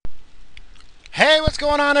Hey, what's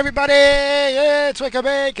going on, everybody? It's Wake and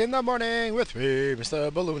Bake in the morning with me, Mr.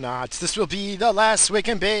 Balloonauts. This will be the last Wake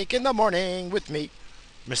and Bake in the morning with me,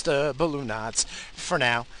 Mr. Balloonauts, for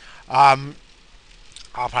now. Um,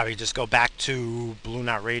 I'll probably just go back to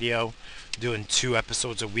Balloonaut Radio, doing 2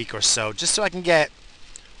 episodes a week or so, just so I can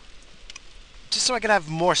have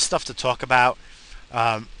more stuff to talk about.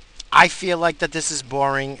 Um, I feel like that this is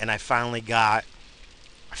boring, and I finally got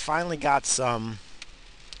some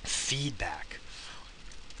feedback.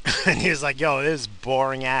 And he was like, "Yo, this is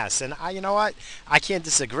boring ass." And you know what? I can't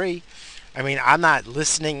disagree. I mean, I'm not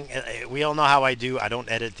listening. We all know how I do. I don't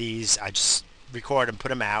edit these. I just record and put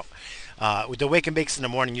them out. With the Wake and Bakes in the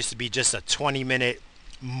morning used to be just a 20-minute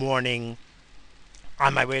morning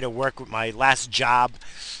on my way to work with my last job,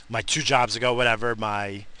 my 2 jobs ago, whatever,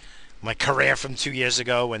 my career from 2 years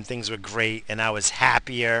ago when things were great and I was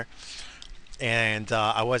happier and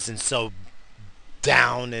I wasn't so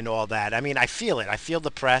down and all that. I mean, I feel it. I feel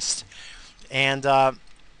depressed. And,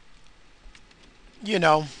 you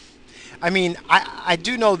know, I mean, I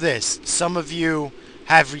do know this. Some of you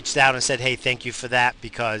have reached out and said, hey, thank you for that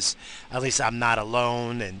because at least I'm not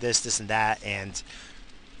alone and this, and that. And,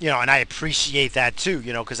 and I appreciate that too,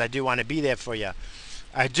 because I do want to be there for you.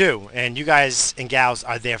 I do. And you guys and gals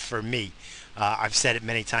are there for me. I've said it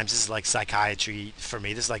many times. This is like psychiatry for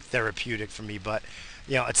me. This is like therapeutic for me. But,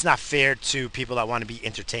 it's not fair to people that want to be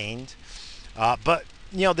entertained. But,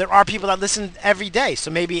 there are people that listen every day.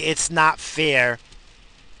 So maybe it's not fair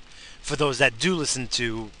for those that do listen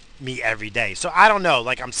to me every day. So I don't know.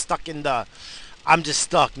 Like I'm just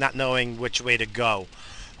stuck not knowing which way to go.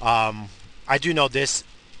 I do know this.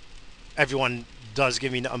 Everyone does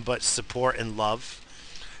give me nothing but support and love.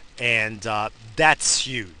 And that's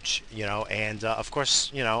huge, and of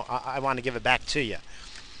course, I want to give it back to you.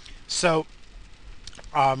 So,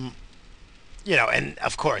 um, and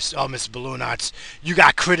of course, oh, Miss Balloonauts, you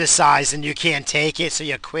got criticized and you can't take it, so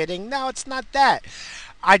you're quitting. No, it's not that.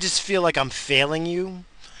 I just feel like I'm failing you,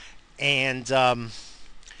 and I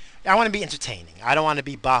want to be entertaining. I don't want to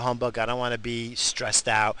be bah humbug. I don't want to be stressed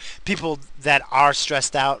out. People that are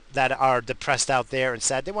stressed out, that are depressed out there and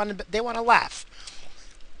sad, they want to laugh.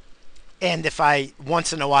 And if I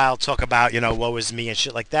once in a while talk about, woe is me and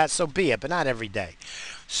shit like that, so be it, but not every day.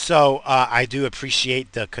 So I do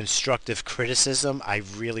appreciate the constructive criticism. I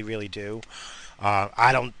really, really do.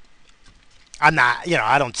 I don't, I'm not,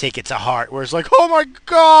 I don't take it to heart where it's like, oh my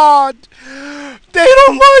God, they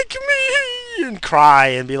don't like me, and cry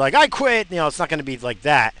and be like, I quit. It's not going to be like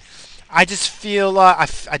that. I just feel, I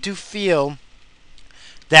do feel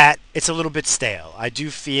that it's a little bit stale. I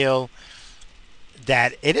do feel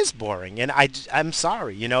that it is boring, and I'm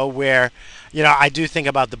sorry, where, I do think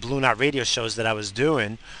about the Blue Knot radio shows that I was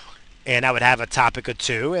doing, and I would have a topic or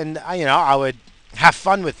two, and, I would have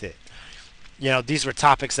fun with it. These were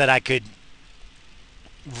topics that I could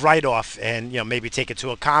write off and, maybe take it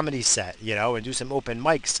to a comedy set, and do some open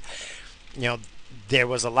mics. You know, there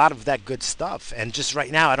was a lot of that good stuff, and just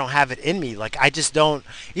right now I don't have it in me. Like, I just don't,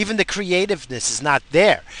 even the creativeness is not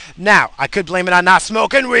there. Now I could blame it on not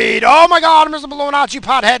smoking weed. Oh my God, Mr. Balloon out, you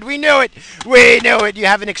pothead, we knew it, you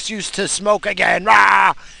have an excuse to smoke again.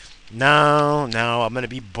 Rah! No, I'm gonna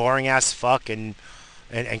be boring as fuck and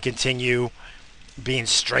continue being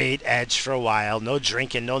straight edge for a while. No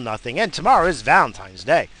drinking, no nothing. And tomorrow is Valentine's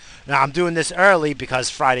Day. Now I'm doing this early because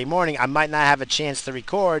Friday morning I might not have a chance to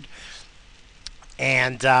record.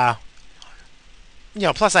 And, plus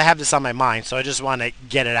I have this on my mind, so I just want to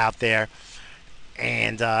get it out there.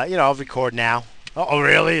 And, I'll record now. Oh,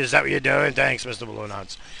 really? Is that what you're doing? Thanks, Mr.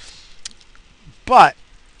 Balloonauts. But,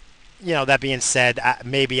 that being said,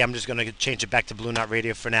 maybe I'm just going to change it back to Blue Knot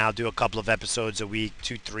Radio for now. Do a couple of episodes a week,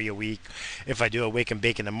 2, 3 a week. If I do a Wake and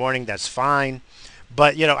Bake in the morning, that's fine.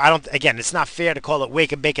 But, again, it's not fair to call it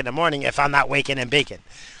Wake and Bake in the morning if I'm not waking and baking.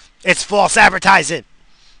 It's false advertising.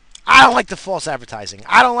 I don't like the false advertising.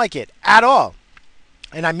 I don't like it at all.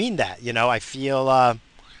 And I mean that, I feel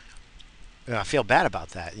bad about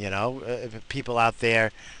that, people out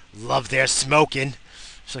there love their smoking.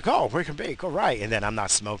 It's like, oh, we can bake, all right. And then I'm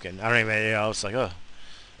not smoking. I don't even, it's like, oh.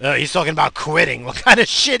 He's talking about quitting. What kind of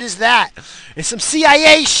shit is that? It's some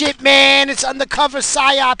CIA shit, man. It's undercover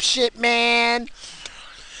PSYOP shit, man.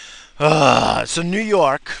 So New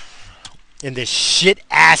York, in this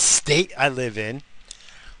shit-ass state I live in,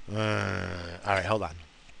 all right, hold on.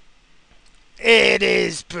 It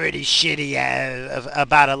is pretty shitty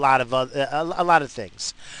about a lot of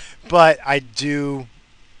things, but I do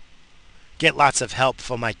get lots of help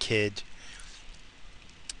for my kid.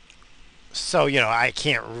 So I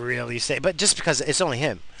can't really say, but just because it's only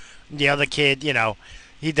him, the other kid,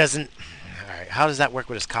 he doesn't. All right, how does that work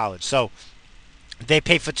with his college? So They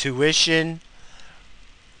pay for tuition,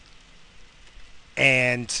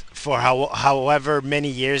 and for however many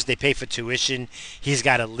years they pay for tuition, he's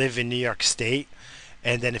got to live in New York State.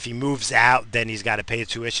 And then if he moves out, then he's got to pay the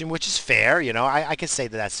tuition, which is fair. I could say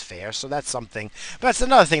that that's fair. So that's something. But that's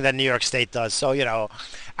another thing that New York State does. So,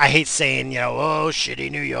 I hate saying, oh, shitty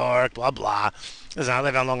New York, blah, blah. Listen, I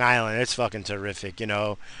live on Long Island. It's fucking terrific.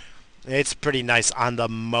 It's pretty nice on the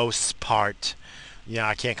most part.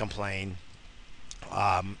 I can't complain.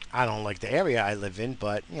 I don't like the area I live in,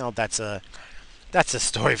 but, that's a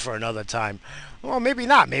story for another time. Well, maybe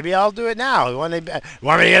not. Maybe I'll do it now. Want me to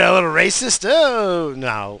get a little racist? Oh,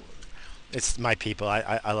 no. It's my people.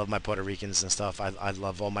 I love my Puerto Ricans and stuff. I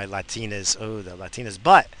love all my Latinas. Oh, the Latinas.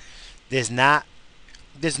 But there's not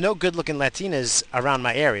there's no good looking Latinas around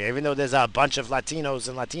my area. Even though there's a bunch of Latinos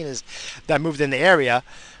and Latinas that moved in the area,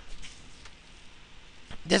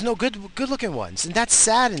 there's no good looking ones, and that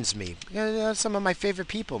saddens me. Some of my favorite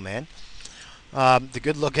people, man. The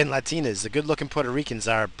good looking Latinas, the good looking Puerto Ricans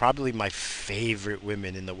are probably my favorite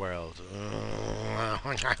women in the world.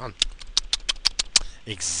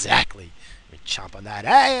 Exactly. Let me chomp on that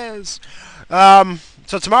ass.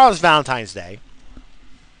 So tomorrow's Valentine's Day,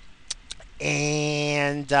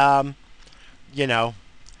 and you know,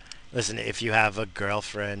 listen. If you have a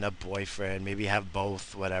girlfriend, a boyfriend, maybe you have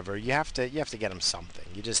both, whatever, you have to get them something.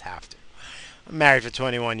 You just have to. I'm married for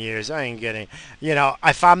 21 years. I ain't getting.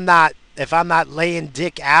 If I'm not laying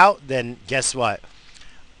dick out, then guess what?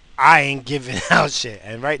 I ain't giving out shit.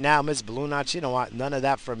 And right now, Miss Blue Knot, she don't want none of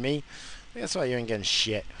that from me. That's why you ain't getting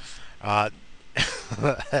shit. Uh,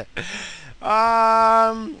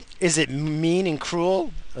 is it mean and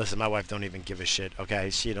cruel? Listen, my wife don't even give a shit. Okay,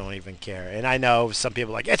 she don't even care. And I know some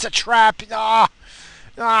people are like, it's a trap.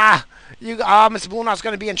 Mr. Blue Knot's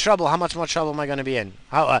gonna be in trouble. How much more trouble am I gonna be in?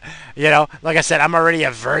 Like I said, I'm already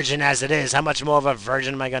a virgin as it is. How much more of a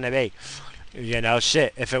virgin am I gonna be?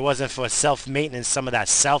 Shit. If it wasn't for self-maintenance, some of that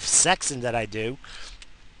self-sexing that I do,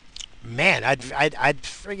 man, I'd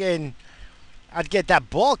friggin', I'd get that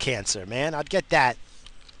ball cancer, man. I'd get that.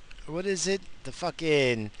 What is it? The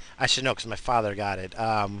fucking. I should know because my father got it.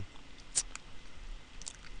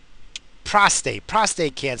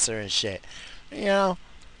 Prostate cancer and shit. You know.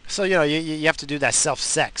 So you have to do that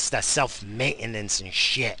self-sex, that self-maintenance and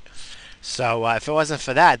shit. So if it wasn't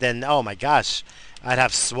for that, then oh my gosh, I'd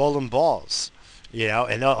have swollen balls.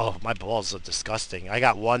 And my balls are disgusting. I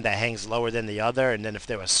got one that hangs lower than the other, and then if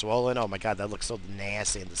they were swollen, oh my god, that looks so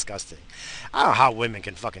nasty and disgusting. I don't know how women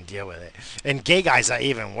can fucking deal with it. And gay guys are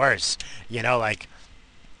even worse. Like,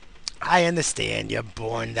 I understand you're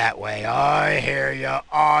born that way. I hear you.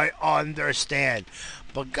 I understand.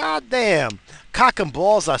 But goddamn, cock and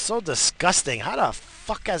balls are so disgusting. How the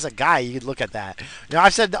fuck, as a guy, you look at that? I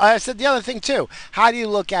said the other thing too. How do you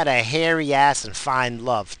look at a hairy ass and find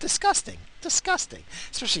love? Disgusting. Disgusting.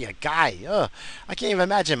 Especially a guy. Ugh. I can't even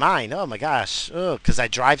imagine mine. Oh my gosh. Ugh. Because I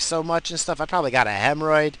drive so much and stuff. I probably got a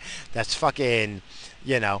hemorrhoid that's fucking,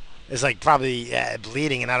 it's like probably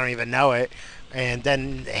bleeding and I don't even know it. And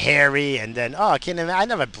then hairy, and then I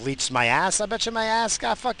never bleached my ass. I bet you my ass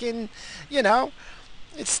got fucking,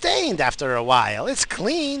 it's stained after a while. It's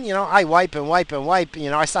clean, I wipe and wipe and wipe.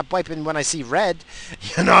 I stop wiping when I see red.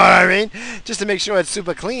 You know what I mean? Just to make sure it's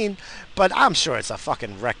super clean. But I'm sure it's a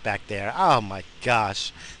fucking wreck back there. Oh my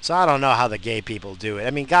gosh. So I don't know how the gay people do it.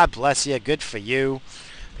 I mean, God bless you. Good for you.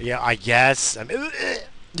 Yeah, I guess. And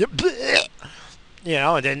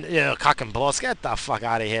then, cock and balls. Get the fuck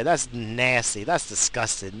out of here. That's nasty. That's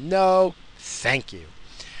disgusting. No, thank you.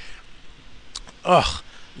 Ugh.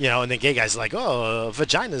 And the gay guy's like, oh,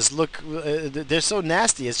 vaginas look, they're so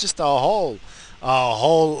nasty. It's just a whole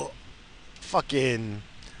fucking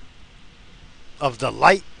of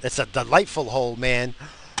delight. It's a delightful hole, man.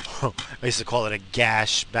 I used to call it a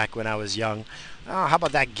gash back when I was young. Oh, how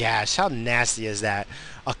about that gash? How nasty is that?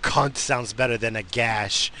 A cunt sounds better than a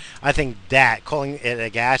gash. I think that calling it a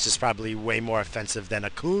gash is probably way more offensive than a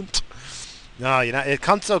cunt. No,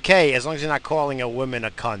 cunt's okay as long as you're not calling a woman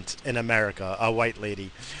a cunt in America, a white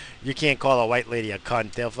lady. You can't call a white lady a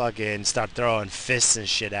cunt. They'll fucking start throwing fists and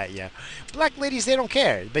shit at you. Black ladies, they don't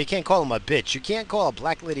care. But you can't call them a bitch. You can't call a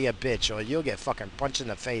black lady a bitch or you'll get fucking punched in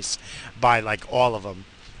the face by like all of them.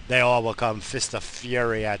 They all will come fist of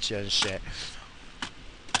fury at you and shit.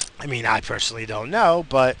 I mean, I personally don't know,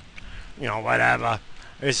 but, whatever.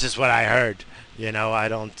 It's just what I heard. I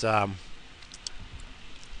don't,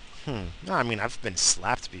 I mean, I've been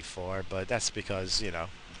slapped before, but that's because,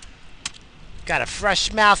 got a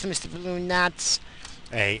fresh mouth, Mr. Blue Nuts.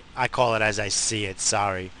 Hey, I call it as I see it.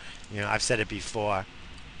 Sorry. I've said it before.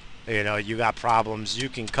 You got problems, you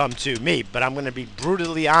can come to me, but I'm going to be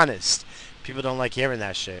brutally honest. People don't like hearing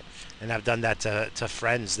that shit. And I've done that to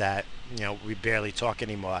friends that, we barely talk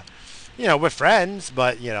anymore. We're friends,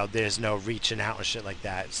 but, there's no reaching out and shit like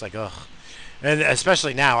that. It's like, ugh. And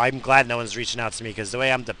especially now, I'm glad no one's reaching out to me because the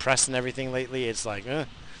way I'm depressed and everything lately, it's like,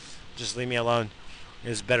 just leave me alone.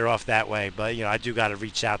 It's better off that way. But, I do got to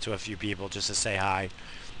reach out to a few people just to say hi.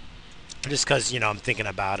 Just because, I'm thinking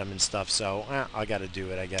about them and stuff. So, I got to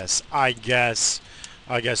do it, I guess. I guess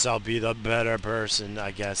I'll be the better person,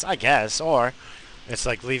 I guess. Or it's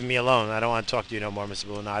like, leave me alone. I don't want to talk to you no more, Mr.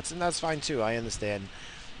 Blue Knots. And that's fine, too. I understand.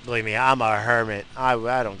 Believe me, I'm a hermit. I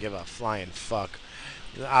don't give a flying fuck.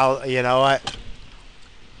 You know what?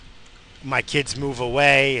 My kids move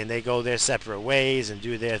away and they go their separate ways and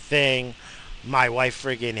do their thing. My wife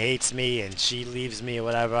friggin' hates me and she leaves me or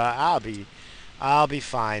whatever. I'll be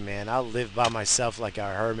fine, man. I'll live by myself like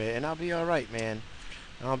a hermit and I'll be all right, man.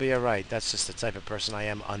 I'll be all right. That's just the type of person I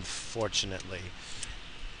am, unfortunately.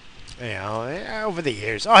 Over the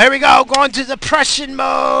years. Oh, here we go. Going to depression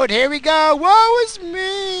mode. Here we go. Woe is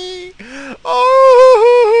me.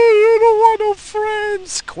 Oh, you don't want no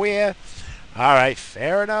friends. Queer. All right.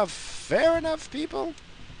 Fair enough. Fair enough, people.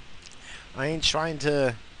 I ain't trying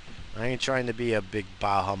to be a big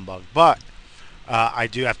bah humbug, but I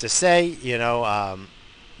do have to say, the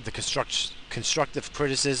constructive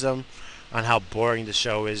criticism on how boring the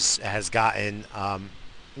show has gotten.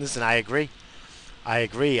 Listen, I agree.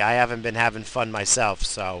 I haven't been having fun myself,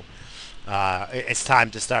 so it's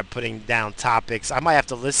time to start putting down topics. I might have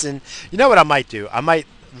to listen. You know what I might do? I might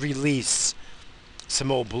release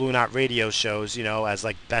some old Blue Knot radio shows, as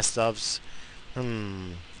like best ofs.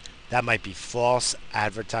 That might be false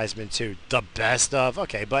advertisement too. The best of.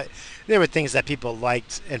 Okay, but there were things that people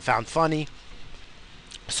liked and found funny.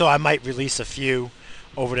 So I might release a few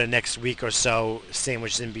over the next week or so,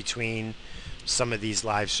 sandwiched in between some of these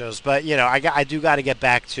live shows. But, I do got to get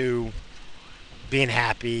back to being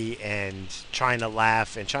happy and trying to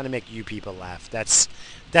laugh and trying to make you people laugh. That's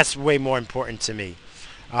way more important to me.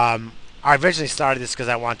 I originally started this because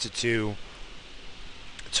I wanted to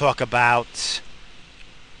talk about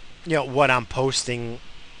what I'm posting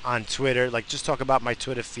on Twitter, like just talk about my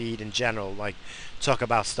Twitter feed in general, like talk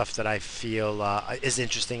about stuff that I feel is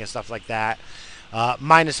interesting and stuff like that.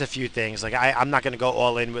 Minus a few things, like I'm not going to go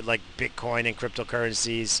all in with like Bitcoin and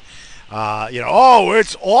cryptocurrencies.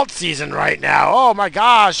 It's alt season right now. Oh my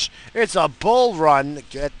gosh, it's a bull run.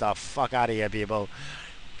 Get the fuck out of here, people.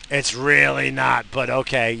 It's really not, but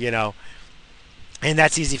okay, and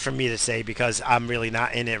that's easy for me to say because I'm really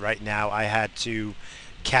not in it right now. I had to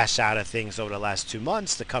cash out of things over the last 2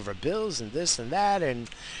 months to cover bills and this and that, and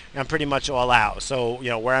I'm pretty much all out. So,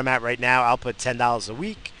 where I'm at right now, I'll put $10 a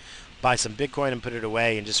week, buy some Bitcoin and put it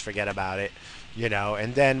away and just forget about it,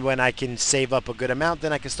 and then when I can save up a good amount,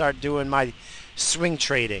 then I can start doing my swing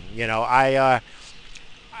trading. I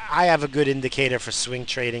have a good indicator for swing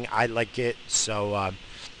trading. I like it. So,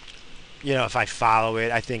 if I follow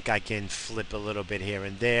it, I think I can flip a little bit here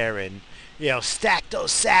and there and stack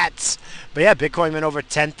those sats. But yeah, Bitcoin went over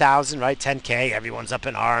 10,000, right? 10K. Everyone's up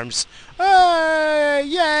in arms. Hey,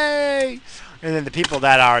 yay! And then the people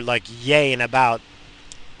that are like yaying about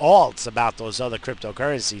alts, about those other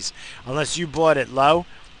cryptocurrencies, unless you bought it low,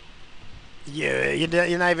 you're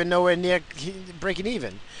not even nowhere near breaking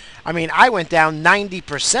even. I mean, I went down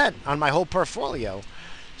 90% on my whole portfolio.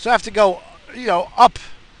 So I have to go, up.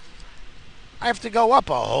 I have to go up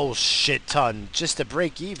a whole shit ton just to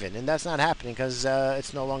break even, and that's not happening because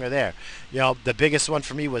it's no longer there. The biggest one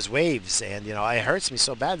for me was waves, and it hurts me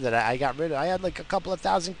so bad that I got rid of. I had like a couple of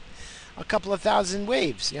thousand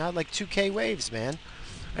waves. I had like 2K waves, man.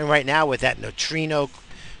 And right now with that neutrino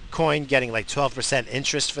coin getting like 12%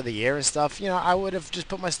 interest for the year and stuff, I would have just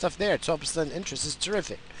put my stuff there. 12% interest is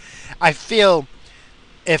terrific. I feel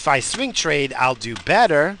if I swing trade, I'll do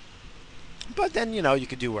better. But then, you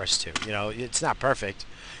could do worse too. It's not perfect.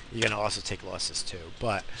 You're going to also take losses too.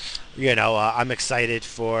 But, I'm excited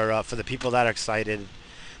for the people that are excited.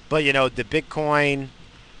 But, the Bitcoin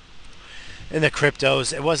and the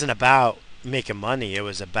cryptos, it wasn't about making money. It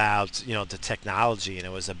was about, the technology, and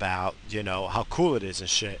it was about, how cool it is and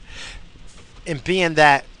shit. And being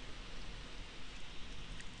that,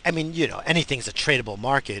 I mean, anything's a tradable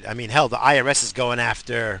market. I mean, hell, the IRS is going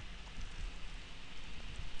after...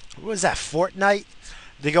 What was that, Fortnite?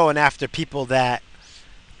 They're going after people that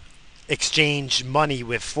exchange money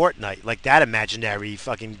with Fortnite, like that imaginary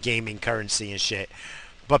fucking gaming currency and shit.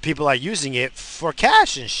 But people are using it for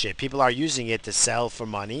cash and shit. People are using it to sell for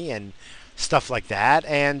money and stuff like that.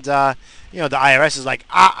 And, the IRS is like,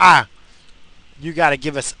 you got to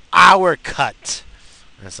give us our cut.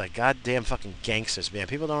 And it's like, goddamn fucking gangsters, man.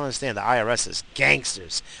 People don't understand the IRS is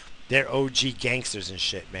gangsters. They're OG gangsters and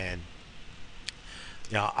shit, man.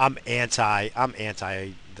 I'm anti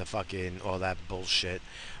the fucking all that bullshit.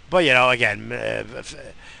 But again,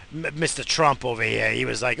 Mr. Trump over here, he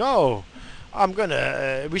was like, "Oh,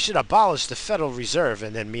 we should abolish the Federal Reserve,"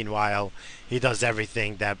 and then meanwhile, he does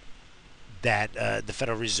everything that the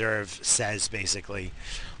Federal Reserve says, basically.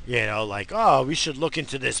 Like, "Oh, we should look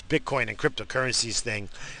into this Bitcoin and cryptocurrencies thing."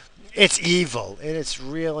 It's evil, and it's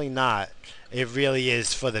really not. It really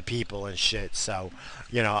is for the people and shit. So,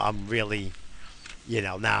 I'm really,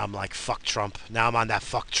 now I'm like, fuck Trump. Now I'm on that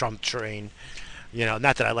fuck Trump train.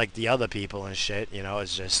 Not that I like the other people and shit.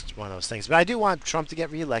 It's just one of those things. But I do want Trump to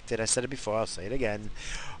get reelected. I said it before. I'll say it again.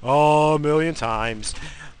 Oh, a million times.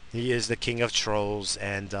 He is the king of trolls.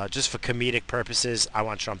 And just for comedic purposes, I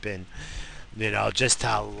want Trump in. Just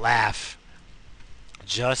to laugh.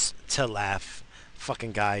 Just to laugh.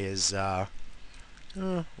 Fucking guy is,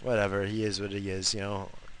 whatever. He is what he is,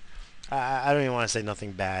 I don't even want to say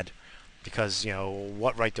nothing bad. Because,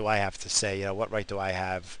 what right do I have to say? What right do I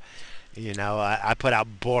have? I put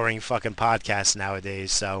out boring fucking podcasts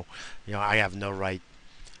nowadays, so, I have no right.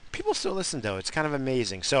 People still listen, though. It's kind of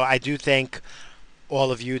amazing. So I do thank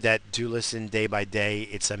all of you that do listen day by day.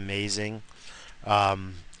 It's amazing.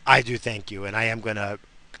 I do thank you, and I am going to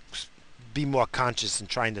be more conscious in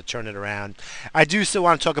trying to turn it around. I do still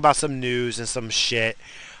want to talk about some news and some shit.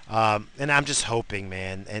 And I'm just hoping,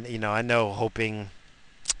 man. And, I know hoping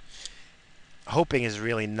is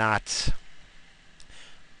really not,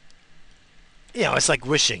 it's like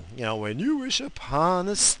wishing. When you wish upon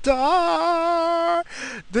a star,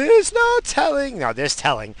 there's no telling. No, there's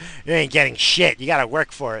telling. You ain't getting shit. You got to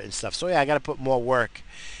work for it and stuff. So, yeah, I got to put more work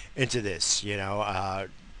into this,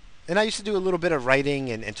 and I used to do a little bit of writing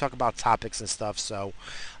and talk about topics and stuff. So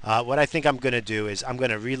what I think I'm going to do is I'm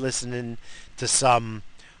going to re-listen to some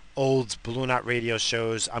old Blue Knot radio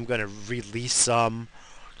shows. I'm going to release some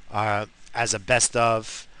as a best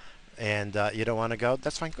of. And you don't want to go?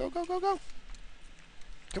 That's fine. Go, go, go, go.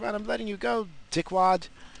 Come on, I'm letting you go, dickwad.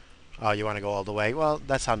 Oh, you want to go all the way? Well,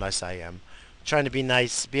 that's how nice I am. Trying to be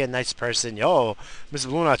nice, be a nice person. Yo, Mr.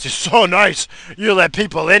 Blue Knots is so nice. You let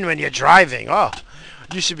people in when you're driving. Oh,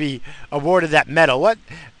 you should be awarded that medal. What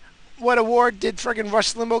award did friggin'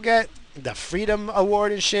 Rush Limbaugh get? The Freedom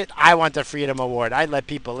Award and shit? I want the Freedom Award. I let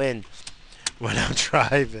people in when I'm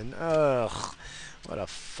driving. Ugh, what a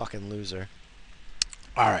fucking loser.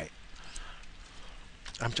 Alright.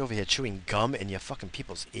 I'm over here chewing gum in your fucking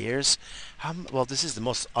people's ears. Well, this is the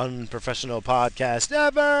most unprofessional podcast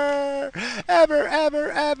ever! Ever,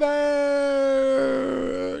 ever, ever!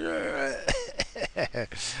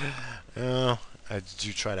 I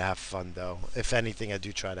do try to have fun, though. If anything, I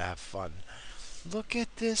do try to have fun. Look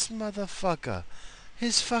at this motherfucker.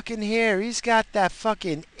 His fucking hair. He's got that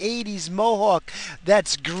fucking 80s mohawk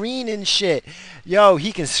that's green and shit. Yo,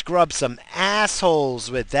 he can scrub some assholes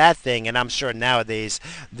with that thing. And I'm sure nowadays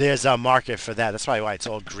there's a market for that. That's probably why it's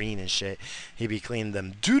all green and shit. He be cleaning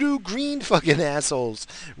them doo-doo green fucking assholes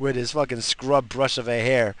with his fucking scrub brush of a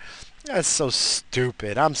hair. That's so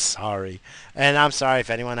stupid. I'm sorry. And I'm sorry if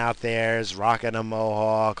anyone out there is rocking a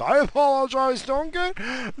mohawk. I apologize. Don't get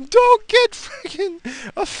freaking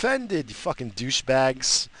offended, you fucking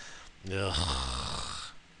douchebags.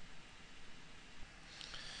 Ugh.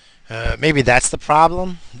 Maybe that's the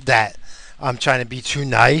problem. That I'm trying to be too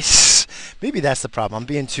nice. Maybe that's the problem. I'm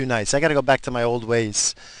being too nice. I got to go back to my old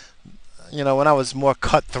ways. When I was more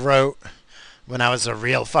cutthroat. When I was a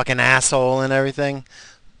real fucking asshole and everything.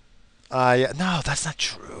 No, that's not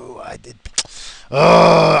true. I did.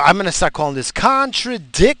 I'm gonna start calling this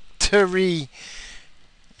contradictory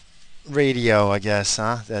radio, I guess,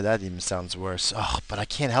 huh? That even sounds worse. Oh, but I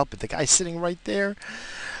can't help it. The guy's sitting right there.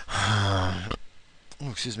 Oh,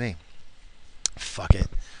 excuse me. Fuck it.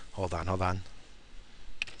 Hold on.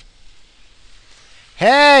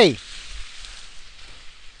 Hey!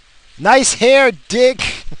 Nice hair,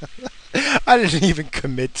 dick! I didn't even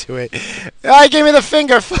commit to it. I gave me the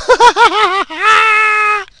finger.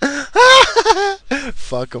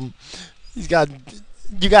 Fuck him. You got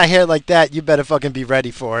hair like that. You better fucking be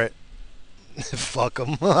ready for it. Fuck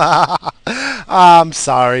him. I'm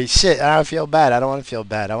sorry. Shit, I don't feel bad. I don't want to feel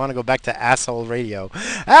bad. I want to go back to asshole radio.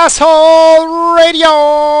 Asshole radio.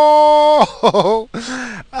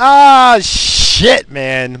 Shit,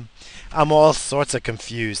 man. I'm all sorts of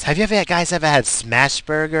confused. Have you guys ever had Smash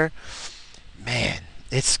Burger? Man,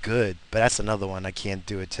 it's good, but that's another one. I can't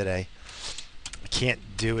do it today. I can't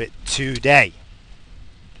do it today.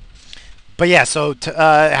 But yeah, so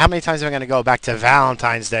how many times am I going to go back to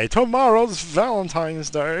Valentine's Day? Tomorrow's Valentine's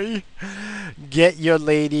Day. Get your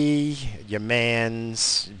lady, your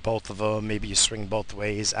man's, both of them. Maybe you swing both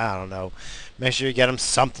ways. I don't know. Make sure you get them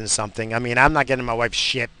something, something. I mean, I'm not getting my wife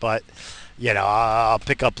shit, but you know, I'll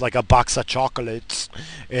pick up like a box of chocolates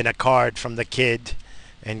and a card from the kid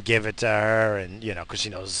and give it to her, and you know, because she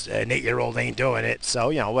knows an 8-year-old ain't doing it, so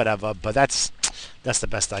you know, whatever. But that's the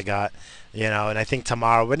best I got, you know. And I think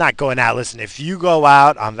tomorrow we're not going out. Listen, if you go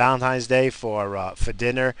out on Valentine's Day for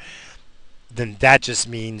dinner, then that just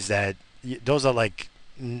means that those are like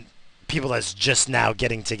people that's just now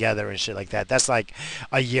getting together and shit like that. That's like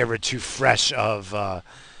a year or two fresh of a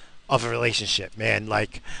relationship, man.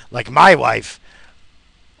 Like my wife,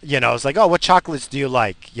 you know, it's like, oh, what chocolates do you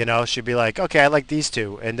like? You know, she'd be like, okay, I like these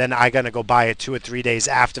two, and then I gotta go buy it 2 or 3 days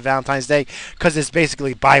after Valentine's Day, because it's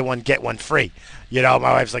basically buy one get one free. You know,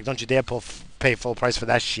 my wife's like, don't you dare pay full price for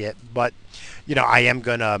that shit. But you know, I am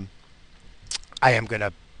gonna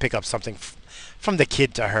pick up something from the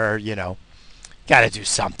kid to her. You know, gotta do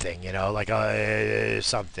something. You know, like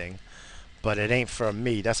something. But it ain't for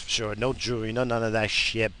me, that's for sure. No jewelry, no none of that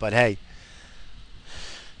shit. But hey,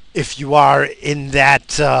 if you are in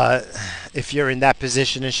that if you're in that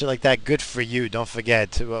position and shit like that, good for you. Don't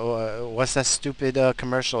forget what's that stupid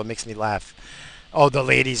commercial? It makes me laugh. Oh, the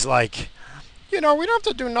lady's like, you know, we don't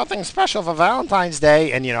have to do nothing special for Valentine's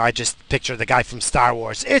Day, and you know, I just picture the guy from Star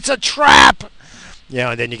Wars. It's a trap. You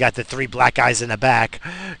know, and then you got the three black guys in the back.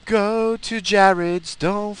 Go to Jared's,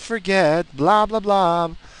 don't forget, blah blah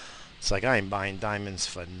blah. It's like, I ain't buying diamonds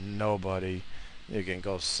for nobody. You can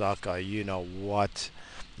go suck a you know what.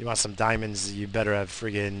 You want some diamonds, you better have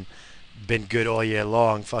friggin' been good all year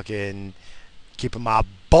long. Fucking keeping my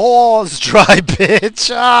balls dry, bitch.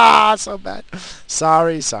 Ah, so bad.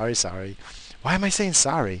 Sorry, sorry, sorry. Why am I saying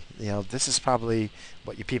sorry? You know, this is probably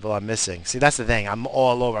what you people are missing. See, that's the thing. I'm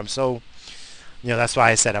all over. I'm so, you know, that's why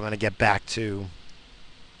I said I'm going to get back to.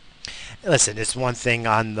 Listen, it's one thing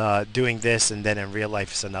on doing this, and then in real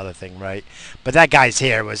life it's another thing, right? But that guy's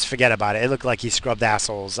hair was, forget about it. It looked like he scrubbed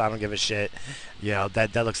assholes. I don't give a shit. You know,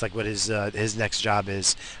 that looks like what his next job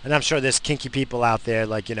is. And I'm sure there's kinky people out there,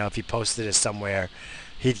 like, you know, if he posted it somewhere,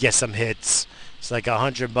 he'd get some hits. It's like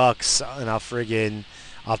 $100, and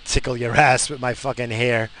I'll tickle your ass with my fucking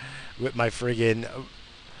hair, with my friggin'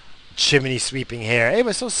 chimney sweeping hair. It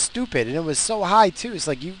was so stupid, and it was so high too. It's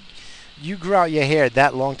like you grew out your hair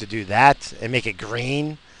that long to do that and make it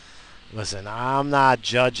green. Listen, I'm not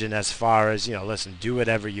judging as far as, you know, listen, do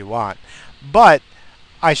whatever you want. But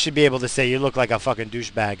I should be able to say you look like a fucking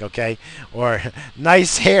douchebag, okay? Or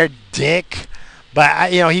nice hair, dick.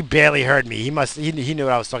 But, you know, he barely heard me. He knew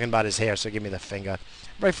what I was talking about, his hair, so give me the finger.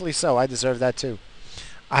 Rightfully so. I deserve that too.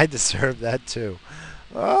 I deserve that too.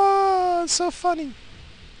 Oh, it's so funny.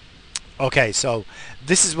 Okay, so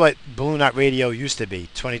this is what Balloon Knot Radio used to be,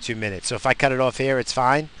 22 minutes. So if I cut it off here, it's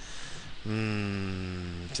fine.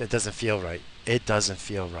 It doesn't feel right. It doesn't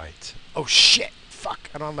feel right. Oh shit!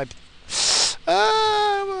 Fuck! I don't have my.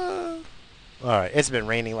 All right, it's been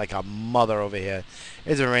raining like a mother over here.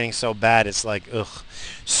 It's been raining so bad, it's like ugh.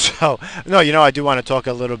 So no, you know, I do want to talk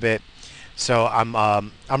a little bit. So I'm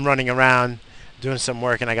running around doing some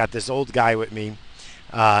work, and I got this old guy with me.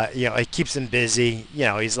 You know, it keeps him busy. You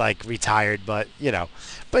know, he's like retired, but you know,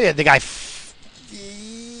 but yeah, the guy,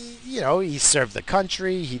 you know, he served the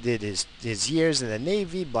country. He did his years in the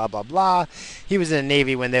Navy. Blah blah blah. He was in the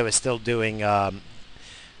Navy when they were still doing.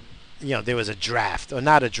 You know, there was a draft, or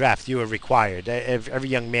not a draft. You were required. Every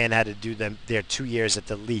young man had to do their 2 years at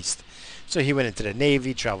the least. So he went into the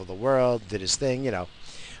Navy, traveled the world, did his thing. You know,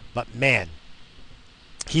 but man,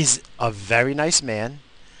 he's a very nice man.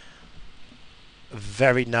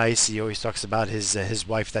 Very nice. He always talks about his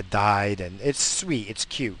wife that died, and it's sweet. It's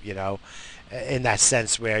cute, you know, in that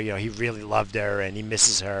sense where, you know, he really loved her and he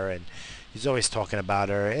misses her, and he's always talking about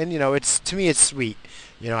her. And you know, it's, to me, it's sweet.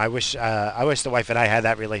 You know, I wish the wife and I had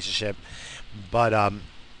that relationship, but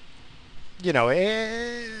you know,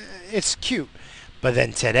 it's cute. But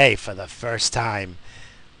then today, for the first time,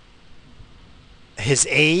 his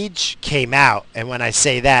age came out, and when I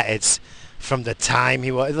say that, it's from the time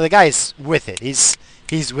he was, the guy's with it. He's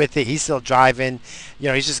with it. He's still driving. You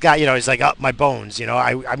know, he's just got, you know, he's like, up my bones. You know,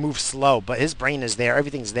 I move slow, but his brain is there.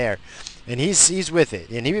 Everything's there, and he's with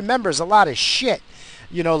it, and he remembers a lot of shit.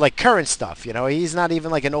 You know, like current stuff. You know, he's not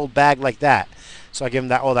even like an old bag like that. So I give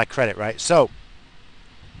him all that credit, right? So,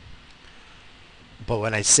 but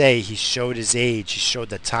when I say he showed his age, he showed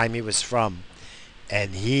the time he was from,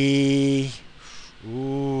 and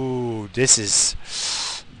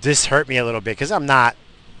this hurt me a little bit, because I'm not,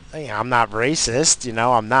 you know, I'm not racist, you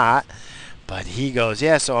know, I'm not, But he goes,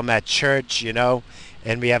 yeah. So I'm at church, and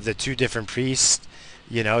we have the two different priests.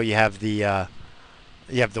 You have the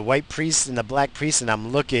white priest and the black priest, and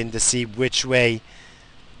I'm looking to see which way,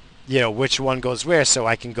 which one goes where, so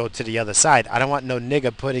I can go to the other side. I don't want no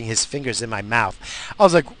nigga putting his fingers in my mouth. I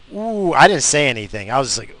was like, ooh. I didn't say anything. I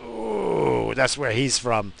was like, ooh, that's where he's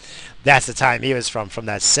from. That's the time he was from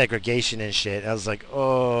that segregation and shit. I was like,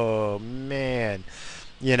 oh man.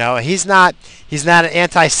 He's not an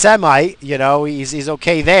anti-Semite. He's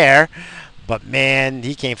okay there, but man,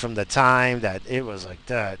 he came from the time that it was like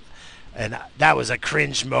that, and that was a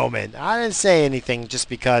cringe moment. I didn't say anything just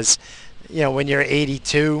because, when you're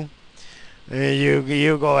 82,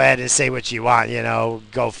 you go ahead and say what you want.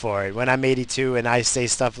 Go for it. When I'm 82 and I say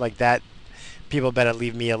stuff like that, people better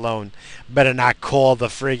leave me alone. Better not call the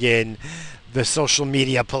social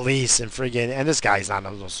media police and and this guy's not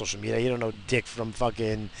on no social media. He don't know dick from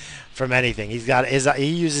anything. He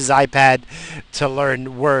uses iPad to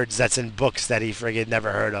learn words that's in books that he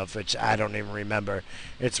never heard of, which I don't even remember.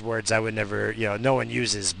 It's words I would never, no one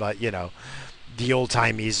uses, but the old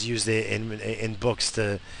timies used it in books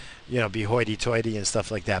to, be hoity-toity and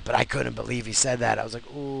stuff like that. But I couldn't believe he said that. I was like,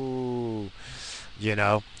 ooh,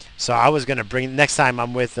 So I was gonna bring next time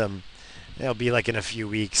I'm with him. It'll be like in a few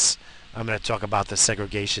weeks. I'm going to talk about the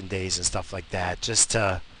segregation days and stuff like that,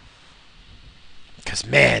 because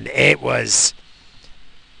man, it was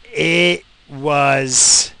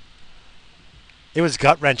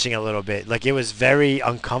gut wrenching a little bit. Like, it was very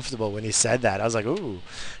uncomfortable when he said that. I was like, ooh,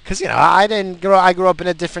 because I grew up in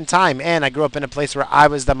a different time, and I grew up in a place where I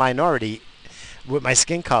was the minority with my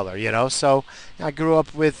skin color, So I grew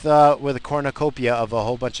up with a cornucopia of a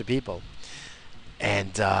whole bunch of people.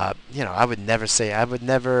 And I would never say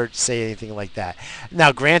anything like that.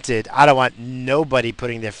 Now, granted, I don't want nobody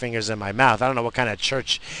putting their fingers in my mouth. I don't know what kind of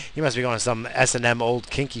church he must be going to. Some S&M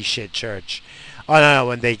old kinky shit church. Oh no,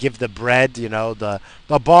 when they give the bread, the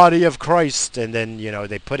body of Christ, and then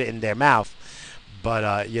they put it in their mouth.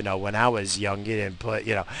 But when I was young, you didn't put.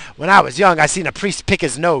 When I was young, I seen a priest pick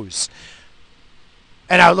his nose,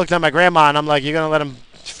 and I looked at my grandma, and I'm like, "You're gonna let him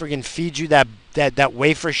friggin' feed you that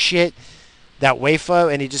wafer shit?" That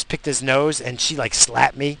wafer, and he just picked his nose, and she like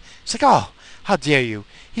slapped me. She's like, "Oh, how dare you?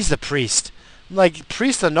 He's the priest." I'm like,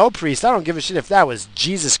 priest or no priest, I don't give a shit if that was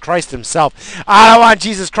Jesus Christ himself. I don't want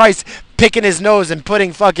Jesus Christ picking his nose and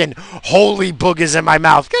putting fucking holy boogers in my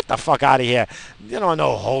mouth. Get the fuck out of here. You don't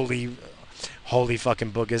know holy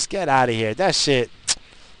fucking boogers. Get out of here. That shit,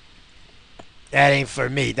 that ain't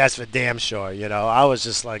for me. That's for damn sure. I was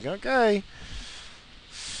just like, okay.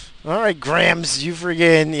 All right, Grams, you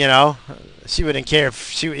friggin', she wouldn't care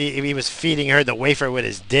if he was feeding her the wafer with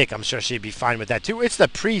his dick. I'm sure she'd be fine with that too. It's the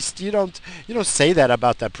priest. You don't say that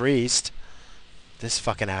about the priest. This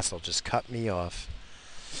fucking asshole just cut me off.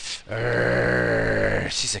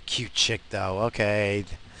 She's a cute chick though. Okay,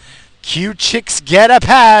 cute chicks get a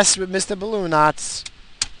pass with Mr. Balloon Knots.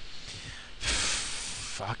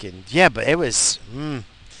 Fucking yeah, but it was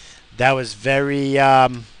that was very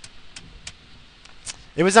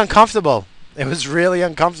it was uncomfortable. It was really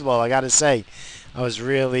uncomfortable, I gotta say. I was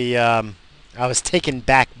really, I was taken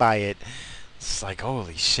back by it. It's like,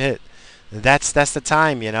 holy shit. That's the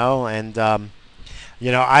time, and, I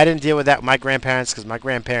didn't deal with that with my grandparents, because my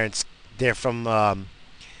grandparents, they're from,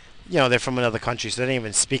 they're from another country, so they didn't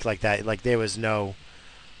even speak like that. Like, there was no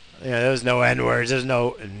N-words, there's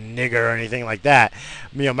no nigger or anything like that.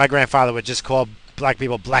 My grandfather would just call black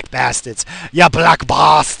people black bastards. Yeah, black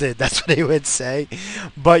bastard. That's what he would say.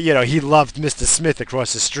 But, he loved Mr. Smith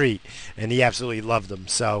across the street, and he absolutely loved him.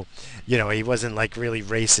 So, he wasn't like really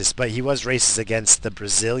racist, but he was racist against the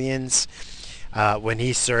Brazilians. When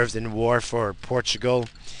he served in war for Portugal,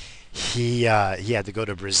 he had to go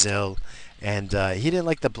to Brazil, and he didn't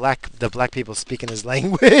like the black people speaking his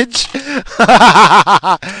language.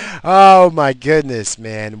 Oh my goodness,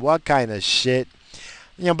 man. What kind of shit?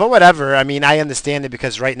 But whatever. I mean, I understand it,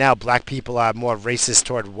 because right now black people are more racist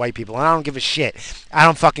toward white people, and I don't give a shit. I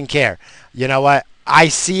don't fucking care. You know what? I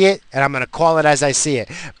see it, and I'm going to call it as I see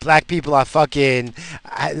it. Black people are fucking,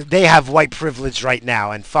 they have white privilege right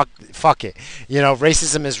now, and fuck it.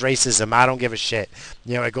 Racism is racism. I don't give a shit.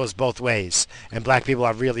 It goes both ways. And black people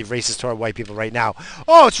are really racist toward white people right now.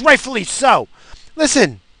 Oh, it's rightfully so.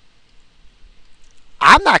 Listen,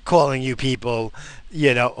 I'm not calling you people,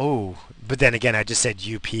 but then again, I just said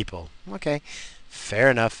you people. Okay, fair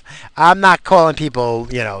enough. I'm not calling people,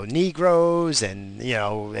 Negroes and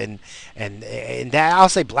that. I'll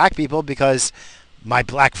say black people because my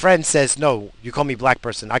black friend says, no, you call me black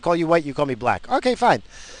person. I call you white, you call me black. Okay, fine.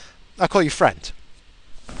 I'll call you friend.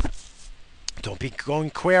 Don't be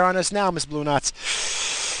going queer on us now, Miss Blue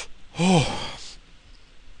Knots. Oh,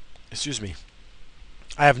 excuse me.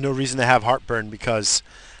 I have no reason to have heartburn because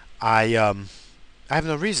I have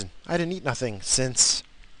no reason. I didn't eat nothing since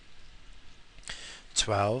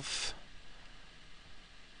 12,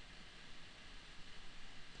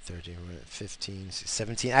 13, 15,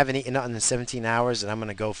 17. I haven't eaten nothing in 17 hours, and I'm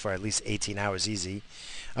gonna go for at least 18 hours easy.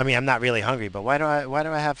 I mean, I'm not really hungry, but why do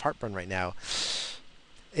I have heartburn right now?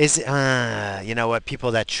 Is it, you know what? People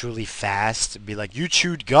that truly fast be like, you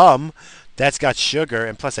chewed gum, that's got sugar,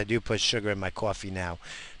 and plus I do put sugar in my coffee now,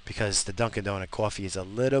 because the Dunkin' Donut coffee is a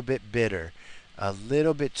little bit bitter, a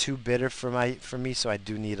little bit too bitter for me. So I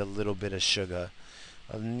do need a little bit of sugar.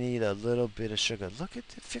 I need a little bit of sugar. Look at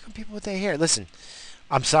the freaking people with their hair. Listen,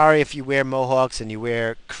 I'm sorry if you wear mohawks and you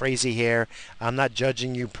wear crazy hair. I'm not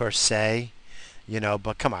judging you per se.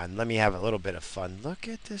 But come on, let me have a little bit of fun. Look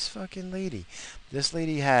at this fucking lady. This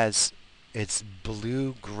lady has, it's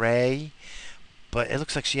blue gray, but it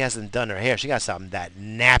looks like she hasn't done her hair. She got something that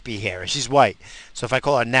nappy hair. She's white. So if I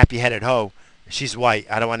call her nappy-headed hoe, she's white.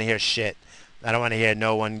 I don't want to hear shit. I don't want to hear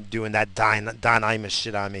no one doing that Don Imus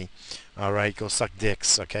shit on me. All right, go suck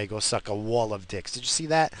dicks. Okay, go suck a wall of dicks. Did you see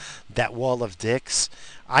that? That wall of dicks.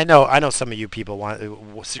 I know. Some of you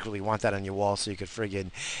people secretly want that on your wall so you could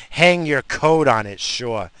friggin' hang your coat on it.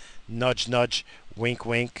 Sure, nudge, nudge, wink,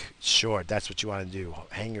 wink. Sure, that's what you want to do.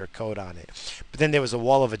 Hang your coat on it. But then there was a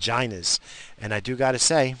wall of vaginas, and I do gotta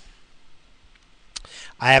say,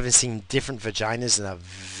 I haven't seen different vaginas in a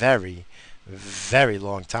very, very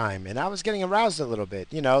long time, and I was getting aroused a little bit.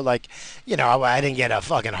 I didn't get a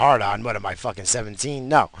fucking hard on. What am I, fucking 17?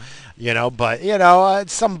 No, but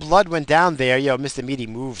some blood went down there. Mr. Meaty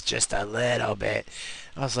moved just a little bit.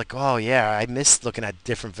 I was like, oh yeah, I miss looking at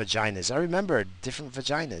different vaginas. I remember different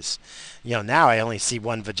vaginas. Now I only see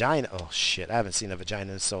one vagina. Oh shit, I haven't seen a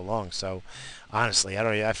vagina in so long. So honestly,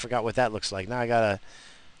 I forgot what that looks like. Now I gotta.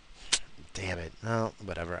 Damn it. No,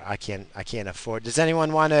 whatever. I can't afford. Does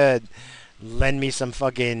anyone want to lend me some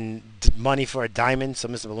fucking money for a diamond so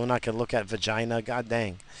Mr. Balloon can look at vagina? God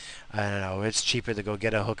dang. I don't know. It's cheaper to go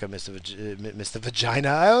get a hooker, Mr. Vagina.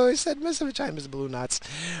 I always said Mr. Vagina, Mr. Balloon Knots.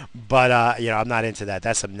 But I'm not into that.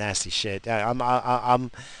 That's some nasty shit. I'm a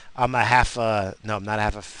half no, I'm not a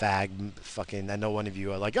half a fag. Fucking, I know one of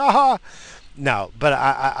you are like, aha. No, but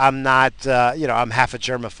I'm not. I'm half a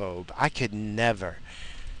germaphobe. I could never.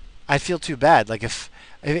 I feel too bad. Like if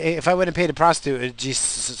I went and paid a prostitute,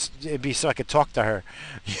 it'd be so I could talk to her,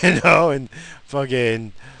 and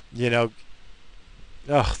fucking, you know.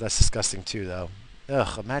 Ugh, that's disgusting too, though.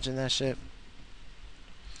 Ugh, imagine that shit.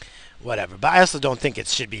 Whatever. But I also don't think it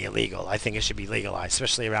should be illegal. I think it should be legalized,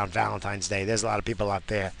 especially around Valentine's Day. There's a lot of people out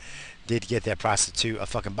there did get their prostitute a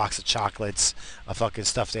fucking box of chocolates, a fucking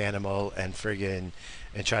stuffed animal, and friggin'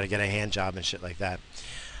 and try to get a hand job and shit like that.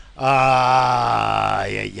 Yeah,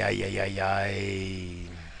 yeah, yeah, yeah, yeah.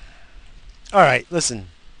 All right, listen.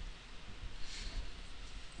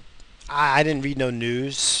 I didn't read no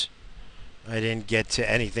news. I didn't get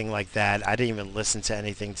to anything like that. I didn't even listen to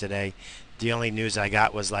anything today. The only news I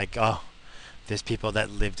got was like, oh, there's people that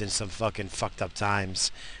lived in some fucking fucked up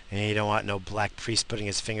times, and you don't want no black priest putting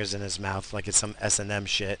his fingers in his mouth like it's some S&M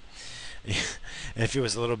shit. And if he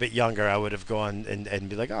was a little bit younger, I would have gone and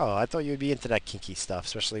be like, oh, I thought you would be into that kinky stuff,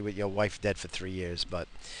 especially with your wife dead for 3 years. But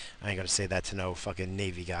I ain't gonna say that to no fucking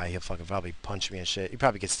Navy guy. He'll fucking probably punch me and shit. He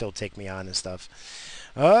probably could still take me on and stuff.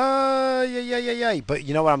 Yeah, yeah, yeah, yeah. But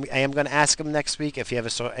you know what? I am gonna ask him next week if he ever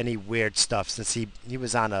saw any weird stuff, since he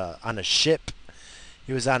was on a ship.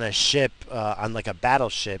 He was on a ship, on like a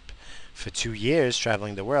battleship, for 2 years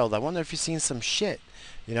traveling the world. I wonder if he's seen some shit.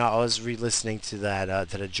 I was re-listening to that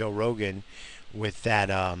to the Joe Rogan with that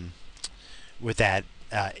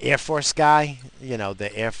Air Force guy.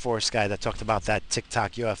 The Air Force guy that talked about that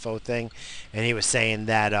TikTok UFO thing, and he was saying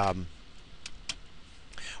that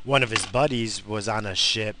one of his buddies was on a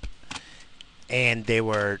ship and they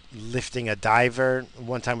were lifting a diver.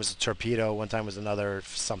 One time was a torpedo, one time was another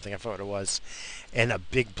something, I forgot what it was. And a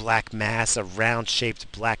big black mass, a round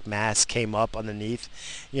shaped black mass came up underneath,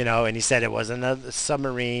 and he said it wasn't a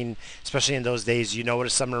submarine, especially in those days. You know what a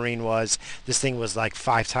submarine was. This thing was like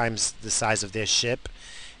 5 times the size of their ship.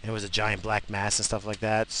 And it was a giant black mass and stuff like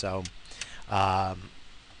that. So,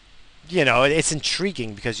 it's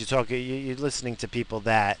intriguing because you're listening to people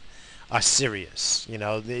that are serious.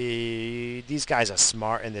 These guys are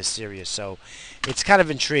smart and they're serious, so it's kind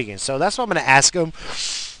of intriguing. So that's what I'm going to ask them.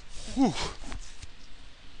 Whew.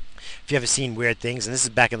 If you ever seen weird things, and this is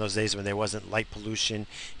back in those days when there wasn't light pollution,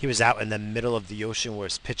 he was out in the middle of the ocean where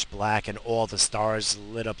it's pitch black and all the stars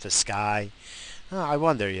lit up the sky. I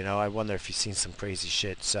wonder, I wonder if you've seen some crazy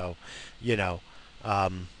shit. So, you know,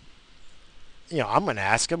 um, I'm gonna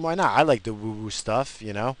ask him. Why not? I like the woo-woo stuff.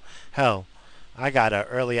 Hell, I got an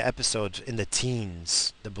earlier episode in the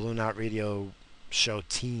teens, the Balloon Out Radio show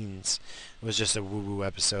Teens. It was just a woo-woo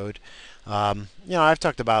episode. I've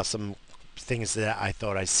talked about some things that I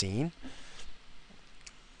thought I seen.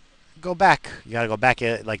 Go back. You gotta go back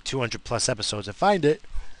at like 200 plus episodes to find it.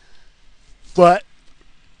 But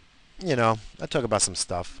I talk about some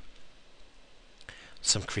stuff,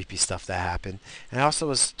 some creepy stuff that happened. And I also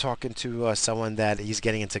was talking to someone that he's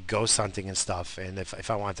getting into ghost hunting and stuff. And if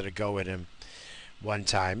I wanted to go with him one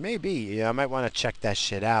time, maybe I might want to check that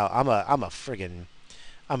shit out. I'm a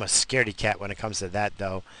scaredy cat when it comes to that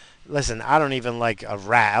though. Listen, I don't even like a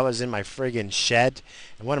rat. I was in my friggin' shed,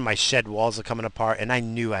 and one of my shed walls are coming apart, and I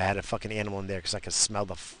knew I had a fucking animal in there because I could smell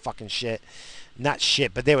the fucking shit. Not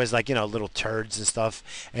shit, but there was like, little turds and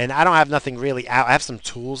stuff. And I don't have nothing really out. I have some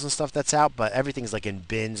tools and stuff that's out, but everything's like in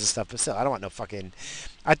bins and stuff. But still, I don't want no fucking...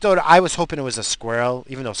 I was hoping it was a squirrel,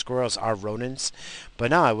 even though squirrels are rodents.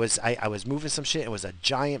 But no, I was moving some shit. It was a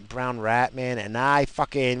giant brown rat, man, and I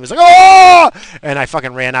fucking was like, oh! And I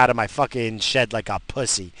fucking ran out of my fucking shed like a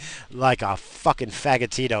pussy, like a fucking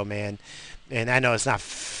fagotito, man. And I know it's not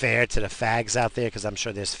fair to the fags out there, because I'm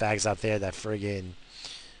sure there's fags out there that friggin',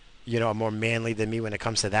 are more manly than me when it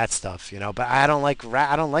comes to that stuff, But I don't like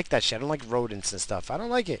I don't like that shit. I don't like rodents and stuff. I don't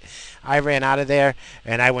like it. I ran out of there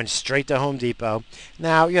and I went straight to Home Depot.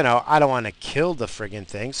 Now, I don't want to kill the friggin'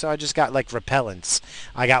 thing, so I just got like repellents.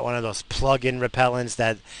 I got one of those plug-in repellents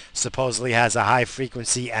that supposedly has a high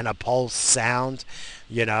frequency and a pulse sound.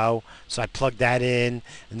 So I plugged that in,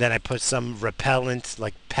 and then I put some repellent,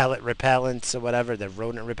 like pellet repellent or whatever, the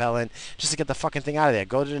rodent repellent, just to get the fucking thing out of there.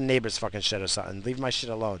 Go to the neighbor's fucking shed or something. Leave my shit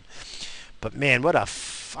alone. But man,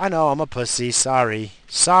 I know I'm a pussy. Sorry.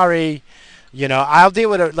 I'll deal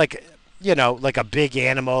with it like a big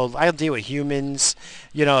animal. I'll deal with humans.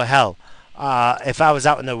 Hell. If I was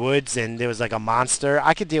out in the woods and there was like a monster,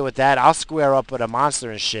 I could deal with that. I'll square up with a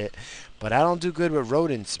monster and shit. But I don't do good with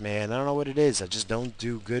rodents, man. I don't know what it is. I just don't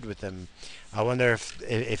do good with them. I wonder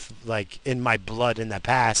if like in my blood in the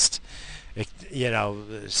past,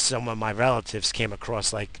 some of my relatives came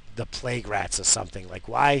across like the plague rats or something. Like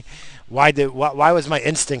why was my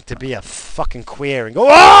instinct to be a fucking queer and go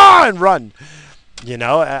and run?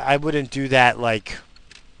 I wouldn't do that like.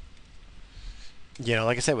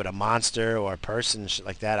 Like I said, with a monster or a person, shit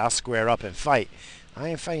like that, I'll square up and fight. I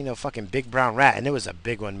ain't fighting no fucking big brown rat, and it was a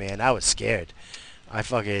big one, man. I was scared. I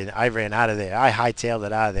ran out of there. I hightailed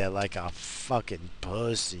it out of there like a fucking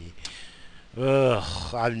pussy.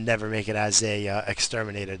 Ugh, I'd never make it as a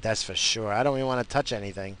exterminator, that's for sure. I don't even want to touch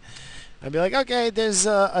anything. I'd be like, okay, there's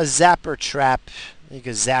a zapper trap. You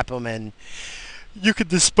can zap them and you could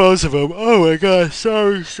dispose of them. Oh my god,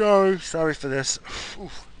 sorry for this.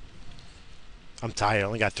 I'm tired. I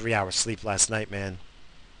only got 3 hours sleep last night, man.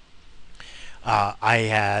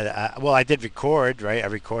 I did record, right? I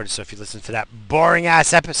recorded, so if you listen to that boring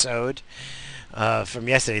ass episode from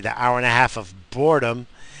yesterday, the hour and a half of boredom,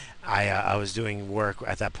 I was doing work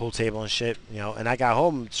at that pool table and shit, and I got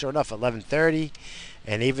home, sure enough, 11:30,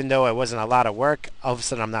 and even though it wasn't a lot of work, all of a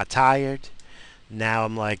sudden I'm not tired. Now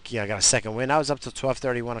I'm like, I got a second wind. I was up till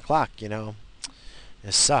 12:30, 1 o'clock,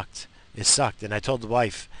 It sucked. And I told the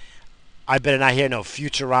wife, I better not hear no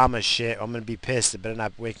Futurama shit. I'm going to be pissed. It better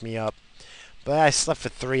not wake me up. But I slept for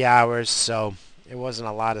 3 hours, so it wasn't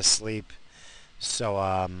a lot of sleep. So,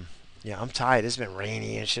 I'm tired. It's been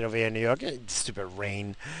rainy and shit over here in New York. Stupid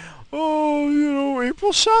rain. Oh,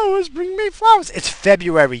 April showers bring me flowers. It's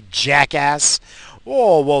February, jackass.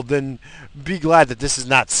 Oh, well, then be glad that this is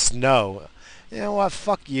not snow. You know what?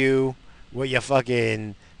 Fuck you with your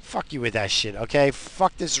fucking... Fuck you with that shit, okay?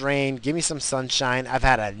 Fuck this rain. Give me some sunshine. I've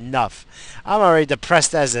had enough. I'm already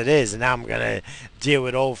depressed as it is, and now I'm gonna deal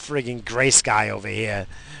with old friggin' gray sky over here.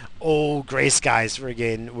 Old gray skies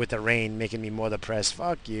friggin' with the rain making me more depressed.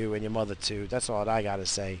 Fuck you and your mother too. That's all I gotta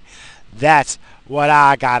say. That's what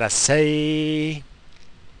I gotta say.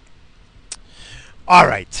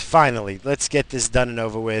 Alright, finally. Let's get this done and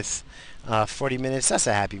over with. 40 minutes, that's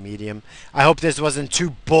a happy medium. I hope this wasn't too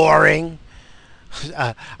boring.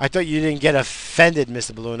 I thought you didn't get offended,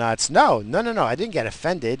 Mr. Balloon Knots. No, I didn't get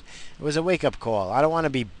offended. It was a wake-up call. I don't want to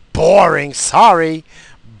be boring. Sorry.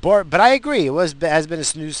 But I agree. Has been a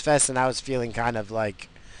snooze fest, and I was feeling kind of like,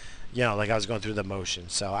 like I was going through the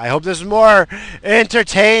motions. So I hope there's more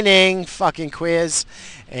entertaining fucking quiz.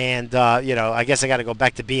 And, I guess I got to go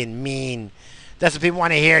back to being mean. That's what people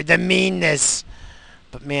want to hear, the meanness.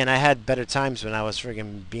 But, man, I had better times when I was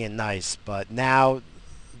friggin' being nice. But now...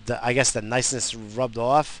 I guess the niceness rubbed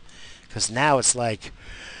off, because now it's like,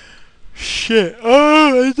 Shit.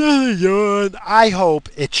 Oh, it doesn't yawn. I hope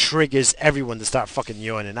it triggers everyone to start fucking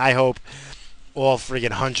yawning. I hope all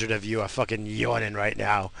friggin' 100 of you are fucking yawning right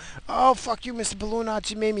now. Oh, fuck you, Mr. Balloon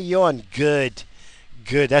Arts. You made me yawn. Good.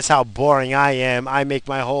 Good. That's how boring I am. I make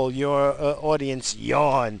my whole your audience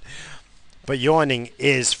yawn. But yawning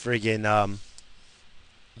is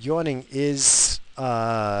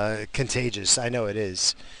contagious. I know it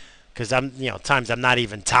is. Because times I'm not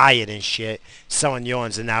even tired and shit. Someone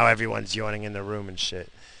yawns and now everyone's yawning in the room and shit.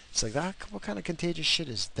 It's like, what kind of contagious shit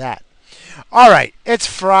is that? All right, it's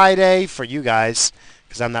Friday for you guys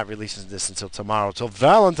because I'm not releasing this until tomorrow, till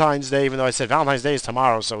Valentine's Day, even though I said Valentine's Day is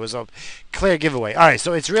tomorrow, so it was a clear giveaway. All right,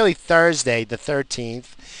 so it's really Thursday, the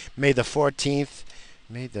 13th, May the 14th,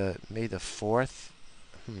 May the 4th.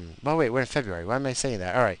 Oh, wait, we're in February. Why am I saying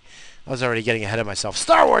that? All right. I was already getting ahead of myself.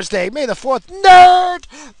 Star Wars Day, May the 4th. Nerd!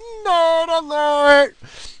 Nerd alert!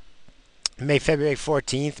 May February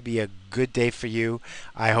 14th be a good day for you.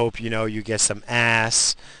 I hope you get some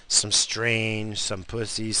ass, some strange, some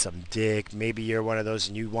pussy, some dick. Maybe you're one of those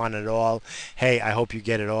and you want it all. Hey, I hope you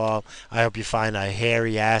get it all. I hope you find a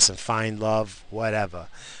hairy ass and find love, whatever.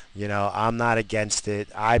 I'm not against it.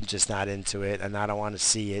 I'm just not into it, and I don't want to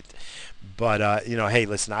see it. But hey,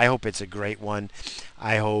 listen. I hope it's a great one.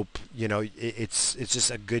 I hope it's just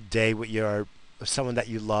a good day with someone that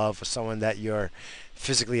you love, or someone that you're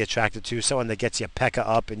physically attracted to, someone that gets your pecker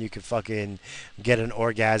up and you can fucking get an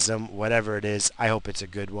orgasm, whatever it is. I hope it's a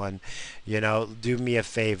good one. Do me a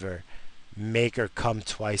favor, make her come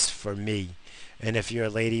twice for me. And if you're a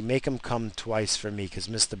lady, make him come twice for me, because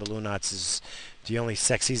Mr. Balloonuts is the only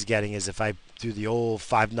sex he's getting is if I do the old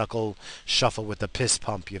 5-knuckle shuffle with the piss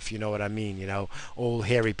pump, if you know what I mean. Old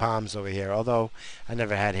hairy palms over here. Although I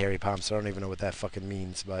never had hairy palms, so I don't even know what that fucking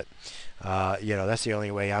means. But that's the only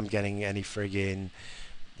way I'm getting any friggin'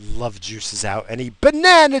 love juices out, any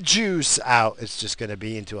banana juice out. It's just gonna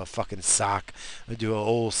be into a fucking sock. I do an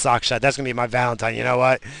old sock shot. That's gonna be my Valentine. You know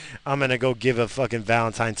what? I'm gonna go give a fucking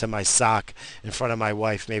Valentine to my sock in front of my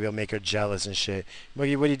wife. Maybe I'll make her jealous and shit. What are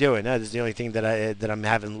you doing? No, this is the only thing that I'm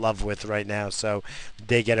having love with right now. So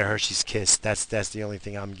they get a Hershey's Kiss. That's the only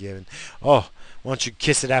thing I'm giving. Oh, why don't you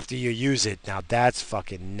kiss it after you use it? Now that's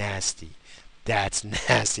fucking nasty. That's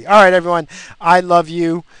nasty. All right, everyone. I love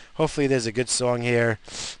you. Hopefully there's a good song here.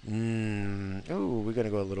 Ooh, we're going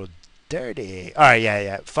to go a little dirty. All right,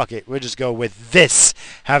 yeah. Fuck it. We'll just go with this.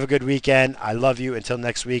 Have a good weekend. I love you. Until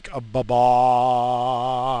next week.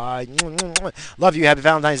 Bye-bye. Love you. Happy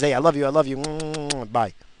Valentine's Day. I love you.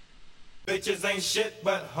 Bye. Bitches ain't shit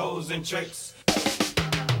but hoes and tricks.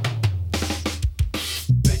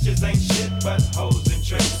 Bitches ain't shit but hoes and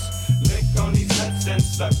tricks. Lick on these nuts and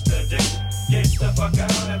suck the dick. Get the fuck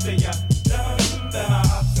out until ya done. Then I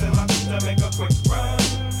hops in my to make a quick run.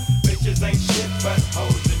 Bitches ain't shit but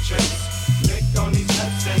hoes and tricks. Lick on these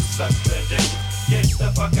nuts and suck the dick. Get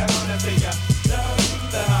the fuck out until ya done.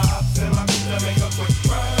 Then I hops in my to make a quick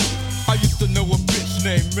run. I used to know a bitch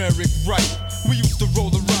named Merrick Wright. We used to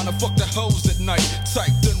roll around and fuck the hoes at night.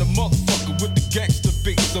 Typed in the motherfucker with the gangster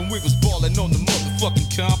beats, and we was ballin' on the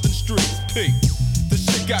motherfucking Compton streets. P. The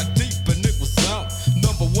shit got deep and it was on.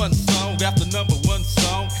 Number one song after number one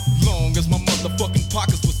song. Long as my motherfucking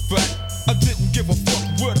pockets was fat, I didn't give a fuck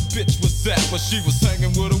where the bitch was at. But she was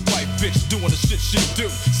hanging with a white bitch, doing the shit she do.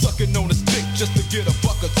 Sucking on his dick just to get a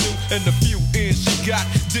buck or two. And the few ends she got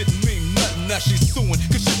didn't mean nothing. Now she's suing,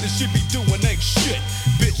 cause shit that she be doing ain't shit.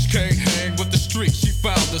 Bitch can't hang with the street, she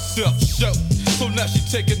found herself show. So now she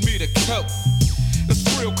taking me to court. It's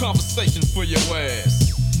real conversation for your ass.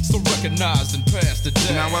 So recognize and pass the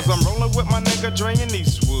day. Now as I'm rolling with my nigga Dre and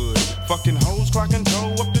Eastwood, fucking hoes clocking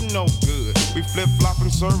dough up to no good. We flip flop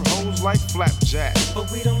and serve hoes like flapjack.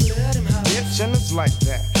 But we don't let him have Bitch, and it's like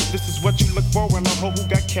that. This is what you look for in a hoe who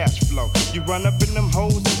got cash flow. You run up in them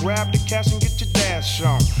hoes and grab the cash and get your dash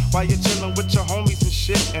on. While you're chillin' with your homies and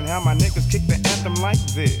shit. And how my niggas kick the anthem like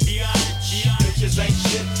this. Bitches ain't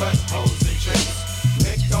shit but hoes and tricks.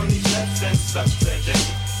 Lick on these nuts and suck the dick.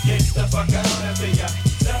 Get the fuck out of ya.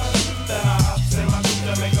 Then I hops in my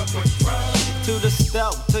to make a quick run. to the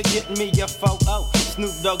stove to get me a photo.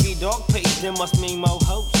 Snoop Doggy Dogg page, there must mean more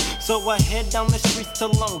hoes. So I head down the streets to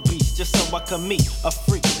Long Beach just so I can meet a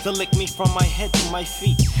freak to lick me from my head to my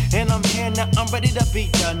feet. And I'm here now, I'm ready to be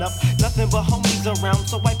done up. Nothing but homies around,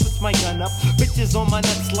 so I put my gun up. Bitches on my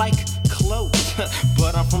nuts like clothes.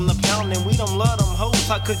 But I'm from the pound and we don't love them hoes.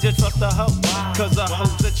 How could you trust a hoe? Cause a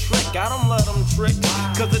hoe's a trick. I don't let them trick.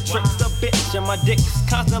 Cause a trick's a bitch and my dick's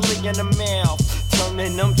constantly in the mouth.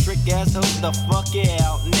 Turning them trick ass hoes the fuck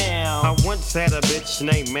out now. I once had a bitch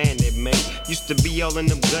named Manny Mae. Used to be all in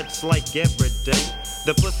them guts like every day.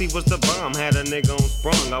 The pussy was the bomb, had a nigga on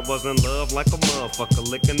sprung. I was in love like a motherfucker,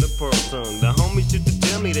 licking the pearl tongue. The homies used to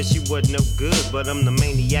tell me that she wasn't no good, but I'm the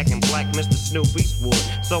maniac and black Mr. Snoop Eastwood.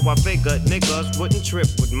 So I figured niggas wouldn't trip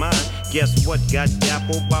with mine. Guess what? Got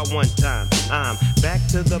dappled by one time. I'm back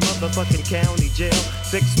to the motherfucking county jail.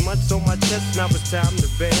 6 months on my chest, now it's time to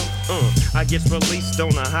bail. I get released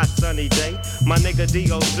on a hot sunny day. My nigga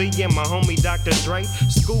DOC and my homie Dr. Dre.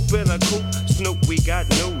 Scoop in a coupe, Snoop, we got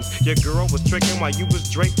news. Your girl was tricking while you was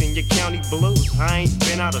draped in your county blues. I ain't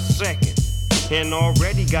been out a second, and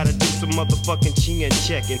already gotta do some motherfucking chin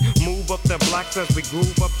checking. Move up the blocks as we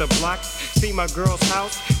groove up the blocks. See my girl's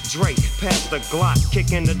house, Dre, past the Glock,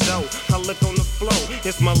 kicking the dough. I look on the floor,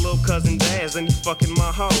 it's my little cousin Daz, and he fucking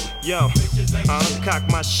my hoe. Yo, I uncock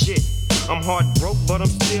my shit. I'm heartbroke, but I'm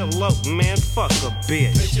still low, man. Fuck a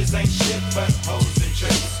bitch. Bitches ain't shit but hoes and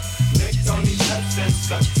tricks. Licked on these nuts and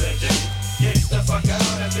stuck to dick. Get the fuck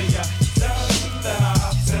out of here. Done the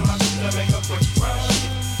hops and my to make a quick run.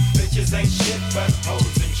 Bitches ain't shit but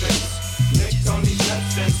hoes and tricks. Licked on these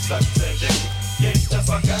nuts and stuck to dick. Get the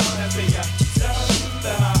fuck out of here. Done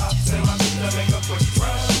the hops and my to make a quick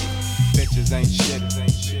run. Bitches ain't shit,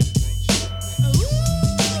 ain't shit.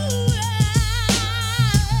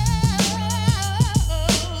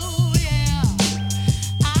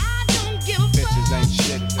 Bitches ain't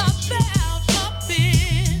shit.